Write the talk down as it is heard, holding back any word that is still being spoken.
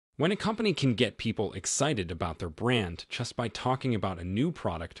When a company can get people excited about their brand just by talking about a new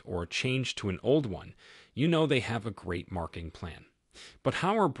product or a change to an old one, you know they have a great marketing plan. But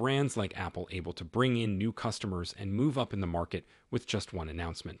how are brands like Apple able to bring in new customers and move up in the market with just one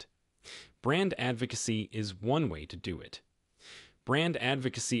announcement? Brand advocacy is one way to do it. Brand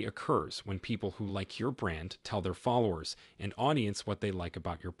advocacy occurs when people who like your brand tell their followers and audience what they like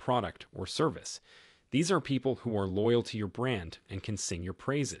about your product or service. These are people who are loyal to your brand and can sing your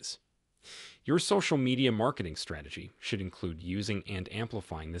praises. Your social media marketing strategy should include using and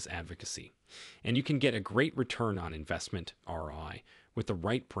amplifying this advocacy, and you can get a great return on investment (ROI) with the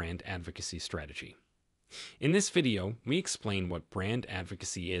right brand advocacy strategy. In this video, we explain what brand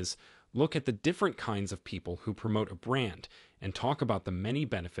advocacy is, look at the different kinds of people who promote a brand, and talk about the many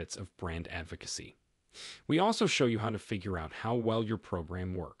benefits of brand advocacy. We also show you how to figure out how well your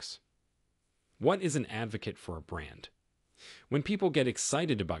program works. What is an advocate for a brand? When people get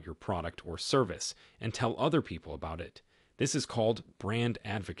excited about your product or service and tell other people about it, this is called brand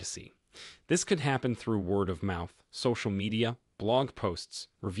advocacy. This could happen through word of mouth, social media, blog posts,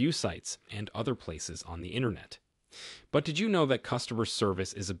 review sites, and other places on the internet. But did you know that customer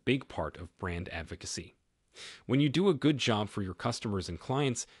service is a big part of brand advocacy? When you do a good job for your customers and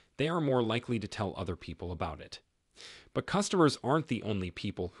clients, they are more likely to tell other people about it. But customers aren't the only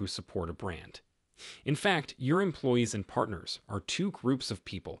people who support a brand. In fact, your employees and partners are two groups of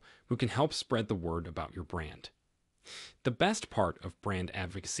people who can help spread the word about your brand. The best part of brand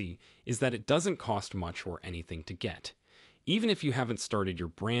advocacy is that it doesn't cost much or anything to get. Even if you haven't started your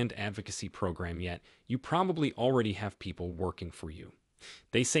brand advocacy program yet, you probably already have people working for you.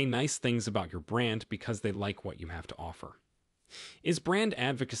 They say nice things about your brand because they like what you have to offer. Is brand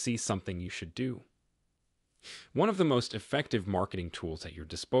advocacy something you should do? One of the most effective marketing tools at your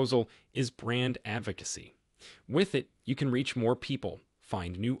disposal is brand advocacy. With it, you can reach more people,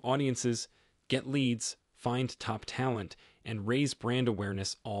 find new audiences, get leads, find top talent, and raise brand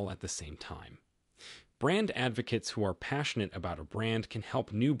awareness all at the same time. Brand advocates who are passionate about a brand can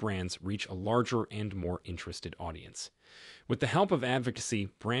help new brands reach a larger and more interested audience. With the help of advocacy,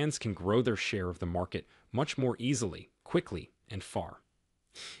 brands can grow their share of the market much more easily, quickly, and far.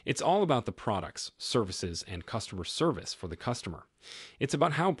 It's all about the products, services, and customer service for the customer. It's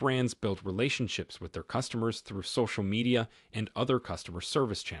about how brands build relationships with their customers through social media and other customer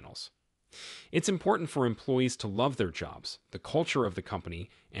service channels. It's important for employees to love their jobs, the culture of the company,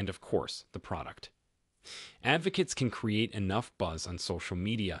 and of course, the product. Advocates can create enough buzz on social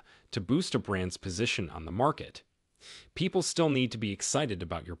media to boost a brand's position on the market. People still need to be excited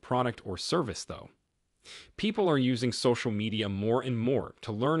about your product or service, though. People are using social media more and more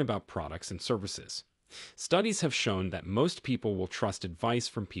to learn about products and services. Studies have shown that most people will trust advice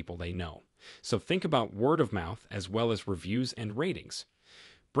from people they know, so think about word of mouth as well as reviews and ratings.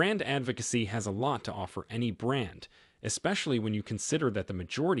 Brand advocacy has a lot to offer any brand, especially when you consider that the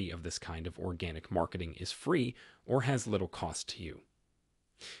majority of this kind of organic marketing is free or has little cost to you.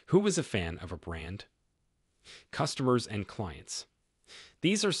 Who is a fan of a brand? Customers and clients.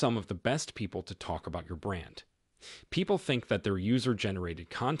 These are some of the best people to talk about your brand. People think that their user-generated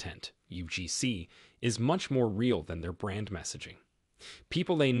content, UGC, is much more real than their brand messaging.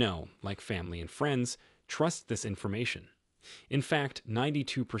 People they know, like family and friends, trust this information. In fact,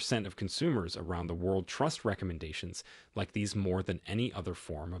 92% of consumers around the world trust recommendations like these more than any other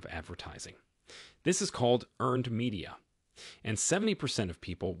form of advertising. This is called earned media. And 70% of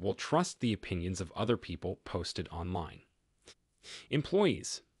people will trust the opinions of other people posted online.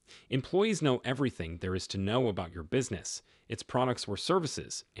 Employees. Employees know everything there is to know about your business, its products or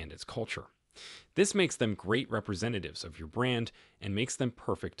services, and its culture. This makes them great representatives of your brand and makes them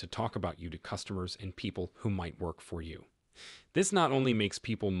perfect to talk about you to customers and people who might work for you. This not only makes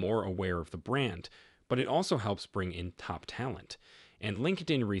people more aware of the brand, but it also helps bring in top talent. And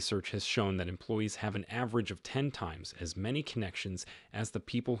LinkedIn research has shown that employees have an average of 10 times as many connections as the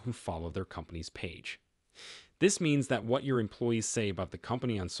people who follow their company's page. This means that what your employees say about the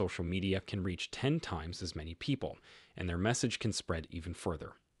company on social media can reach 10 times as many people, and their message can spread even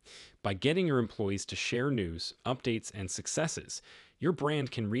further. By getting your employees to share news, updates, and successes, your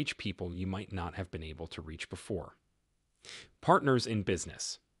brand can reach people you might not have been able to reach before. Partners in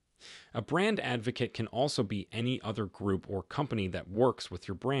business. A brand advocate can also be any other group or company that works with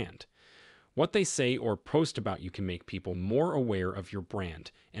your brand. What they say or post about you can make people more aware of your brand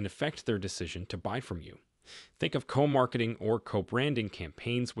and affect their decision to buy from you. Think of co-marketing or co-branding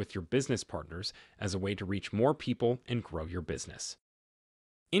campaigns with your business partners as a way to reach more people and grow your business.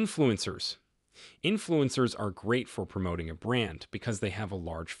 Influencers. Influencers are great for promoting a brand because they have a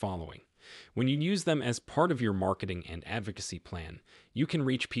large following. When you use them as part of your marketing and advocacy plan, you can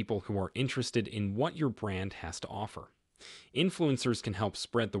reach people who are interested in what your brand has to offer. Influencers can help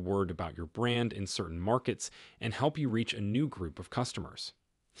spread the word about your brand in certain markets and help you reach a new group of customers.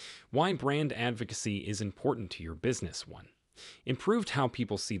 Why brand advocacy is important to your business. 1. Improved how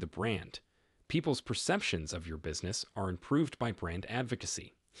people see the brand. People's perceptions of your business are improved by brand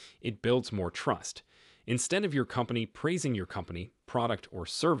advocacy. It builds more trust. Instead of your company praising your company, product, or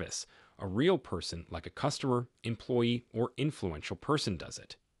service, a real person like a customer, employee, or influential person does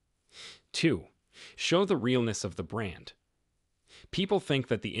it. 2. Show the realness of the brand. People think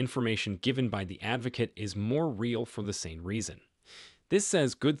that the information given by the advocate is more real for the same reason. This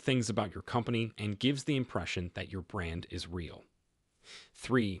says good things about your company and gives the impression that your brand is real.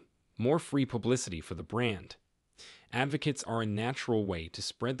 3. More free publicity for the brand. Advocates are a natural way to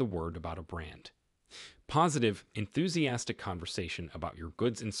spread the word about a brand. Positive, enthusiastic conversation about your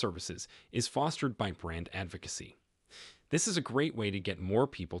goods and services is fostered by brand advocacy. This is a great way to get more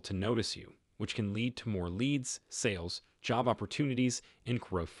people to notice you, which can lead to more leads, sales, job opportunities, and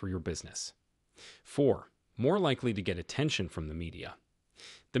growth for your business. 4. More likely to get attention from the media.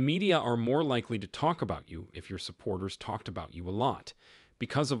 The media are more likely to talk about you if your supporters talked about you a lot.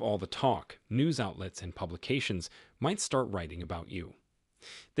 Because of all the talk, news outlets and publications might start writing about you.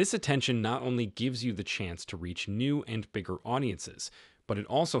 This attention not only gives you the chance to reach new and bigger audiences, but it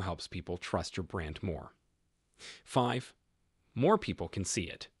also helps people trust your brand more. 5. More people can see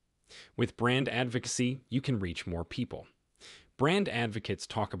it. With brand advocacy, you can reach more people. Brand advocates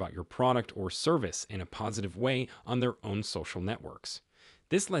talk about your product or service in a positive way on their own social networks.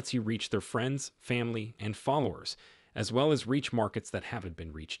 This lets you reach their friends, family, and followers, as well as reach markets that haven't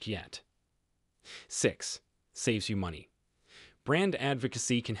been reached yet. 6. Saves you money. Brand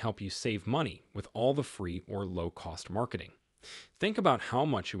advocacy can help you save money with all the free or low-cost marketing. Think about how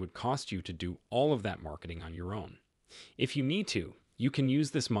much it would cost you to do all of that marketing on your own. If you need to, you can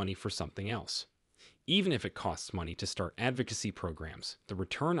use this money for something else. Even if it costs money to start advocacy programs, the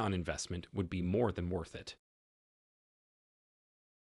return on investment would be more than worth it.